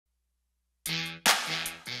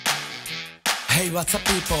Hey, what's up,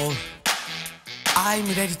 people? I'm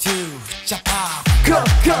ready to jump up. Go,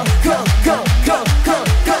 go, go, go, go, go,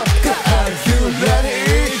 go, go. Are you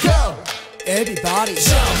ready? Go! Everybody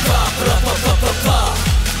jump up, ra pa pa pa pa.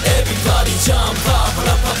 Everybody jump up,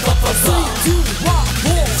 ra pa pa pa pa. 3, 2,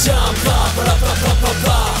 1, jump up, ra pa pa pa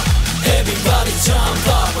pa. Everybody jump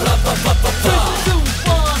up, ra pa pa pa pa. 3, 2,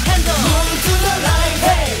 1, hand up. Move to the right,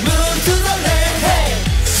 hey, move to the left, hey.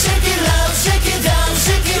 Shake it loud, shake it down,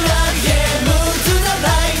 shake it loud, yeah. Move to the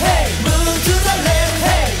right, hey, move to the left,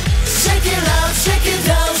 hey. Shake it loud, shake it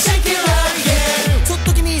down, shake it loud, yeah. ちょっと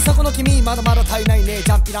君そこの君まだまだ足りないね。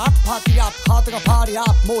ジャンピラップパーティーアップハートがパーリーア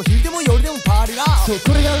ップ。もう昼でも夜でもパーリーラップ。そう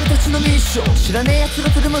これが俺たちのミッション。知らねえ奴ら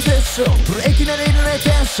とでもセッション。ブレーキなれるねテ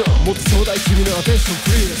ンション。もっとちょうだい君のアテンションプ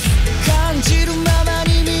リーズ。感じるまま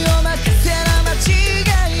に身を任せな間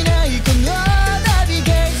違いないこのナビ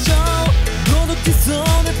ゲーション。届きそう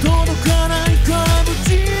で届かないからぶ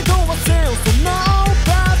ち壊せよその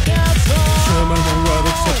パーティーション。正面の上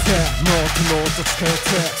で来ちゃってもっと近寄っ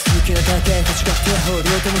て好きなだけ欲しがって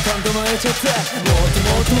両手も感動も得ちゃってもっと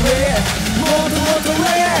もっと上もっともっと上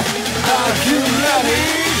Are you ready?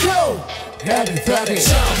 Go! Everybody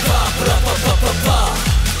Jump up, ra pa pa pa pa.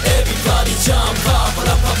 Everybody jump up,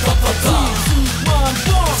 ra pa pa pa pa. 3, 2, 1,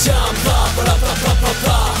 4. Jump up, ra pa pa pa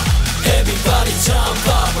pa. Everybody jump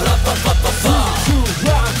up, ra pa pa pa pa. 2,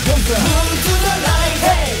 1, 4. Move to the right,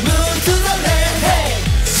 hey, move to the left, hey.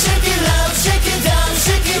 Shake it loud, shake it down,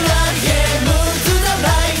 shake it loud, yeah. Move to the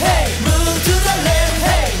right, hey, move to the left,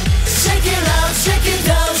 hey. Shake it loud, shake it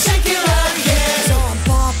down, shake it loud, yeah. Jump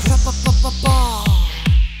up, pa pa pa pa pa.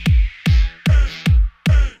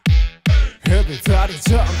 Everybody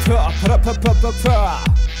jump up, pa pa pa pa pa.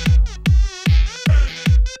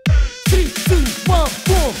 3, 2, 1,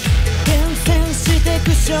 4. 伝染して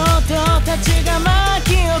く衝動たちが巻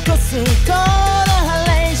き起こすコーラ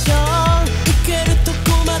レーション。行けると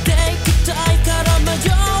こまで行きたいから迷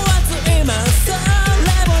わず今さレ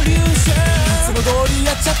ボリューション。いつも通り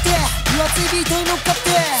やっちゃって分厚いビートに乗っかって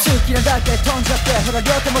好きなだけ飛んじゃってほら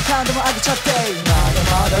両手も感度も上げちゃってまだ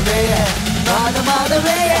まだねまだまだ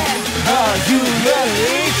ね Are you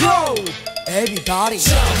ready? Go! Everybody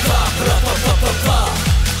Jump up, ra pa pa pa pa.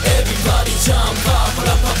 Everybody jump up,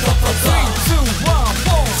 ra pa pa pa pa. 3, 2, 1,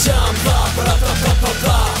 4. Jump up, ra pa pa pa